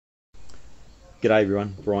G'day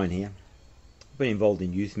everyone, Brian here. I've been involved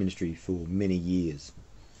in youth ministry for many years.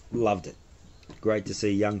 Loved it. Great to see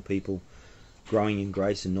young people growing in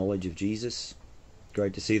grace and knowledge of Jesus.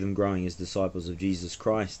 Great to see them growing as disciples of Jesus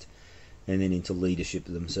Christ and then into leadership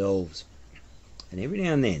themselves. And every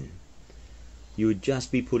now and then you would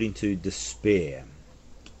just be put into despair.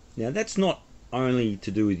 Now that's not only to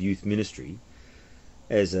do with youth ministry.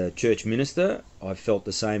 As a church minister, I've felt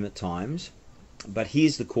the same at times, but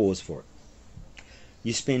here's the cause for it.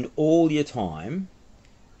 You spend all your time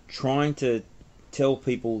trying to tell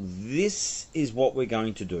people this is what we're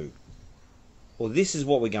going to do, or this is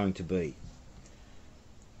what we're going to be.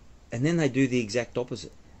 And then they do the exact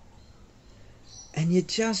opposite. And you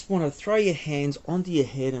just want to throw your hands onto your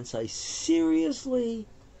head and say, seriously?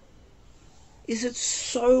 Is it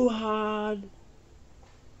so hard?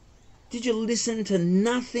 Did you listen to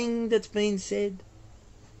nothing that's been said?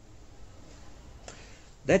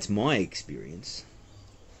 That's my experience.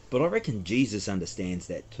 But I reckon Jesus understands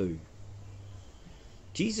that too.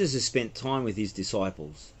 Jesus has spent time with his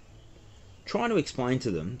disciples trying to explain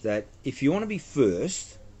to them that if you want to be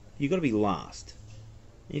first, you've got to be last.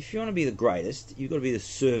 If you want to be the greatest, you've got to be the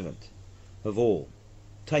servant of all.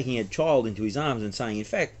 Taking a child into his arms and saying, in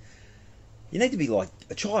fact, you need to be like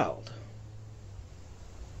a child.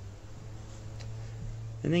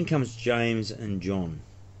 And then comes James and John.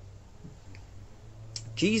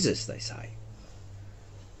 Jesus, they say,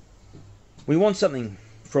 we want something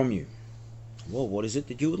from you. Well, what is it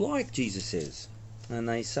that you would like? Jesus says. And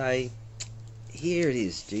they say, here it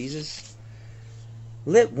is, Jesus.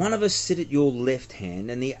 Let one of us sit at your left hand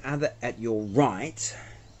and the other at your right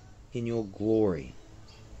in your glory.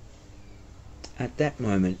 At that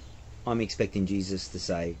moment, I'm expecting Jesus to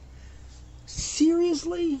say,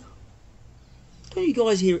 seriously? Don't you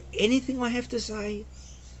guys hear anything I have to say?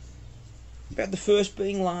 About the first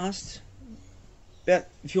being last? About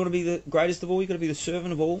if you want to be the greatest of all, you've got to be the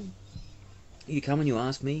servant of all? You come and you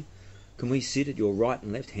ask me, can we sit at your right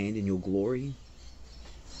and left hand in your glory?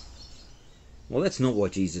 Well, that's not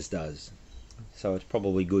what Jesus does. So it's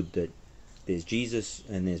probably good that there's Jesus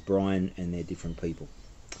and there's Brian and they're different people.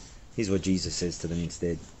 Here's what Jesus says to them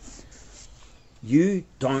instead. You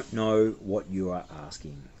don't know what you are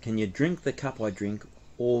asking. Can you drink the cup I drink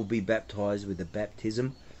or be baptized with the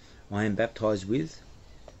baptism I am baptized with?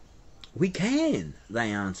 We can,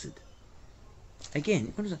 they answered.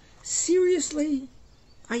 Again, seriously?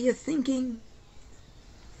 Are you thinking?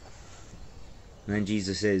 And then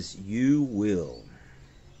Jesus says, you will.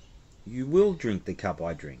 You will drink the cup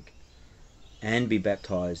I drink and be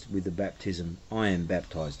baptized with the baptism I am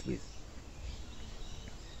baptized with.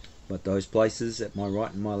 But those places at my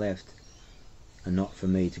right and my left are not for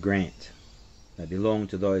me to grant. They belong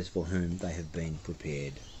to those for whom they have been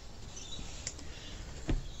prepared.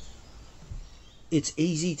 It's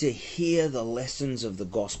easy to hear the lessons of the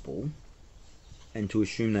gospel and to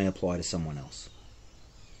assume they apply to someone else.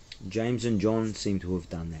 James and John seem to have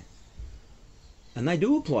done that. And they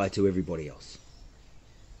do apply to everybody else,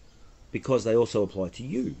 because they also apply to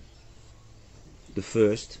you. The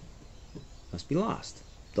first must be last.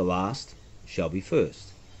 The last shall be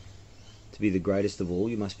first. To be the greatest of all,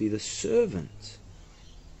 you must be the servant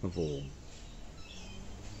of all.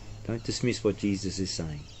 Don't dismiss what Jesus is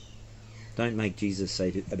saying. Don't make Jesus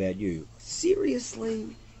say about you,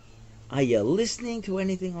 seriously? Are you listening to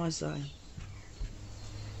anything I say?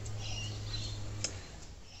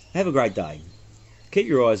 Have a great day. Keep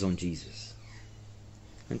your eyes on Jesus.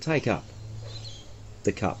 And take up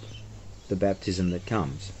the cup, the baptism that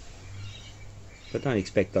comes. But don't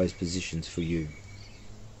expect those positions for you.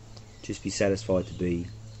 Just be satisfied to be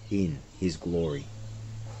in his glory.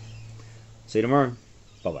 See you tomorrow.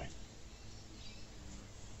 Bye-bye.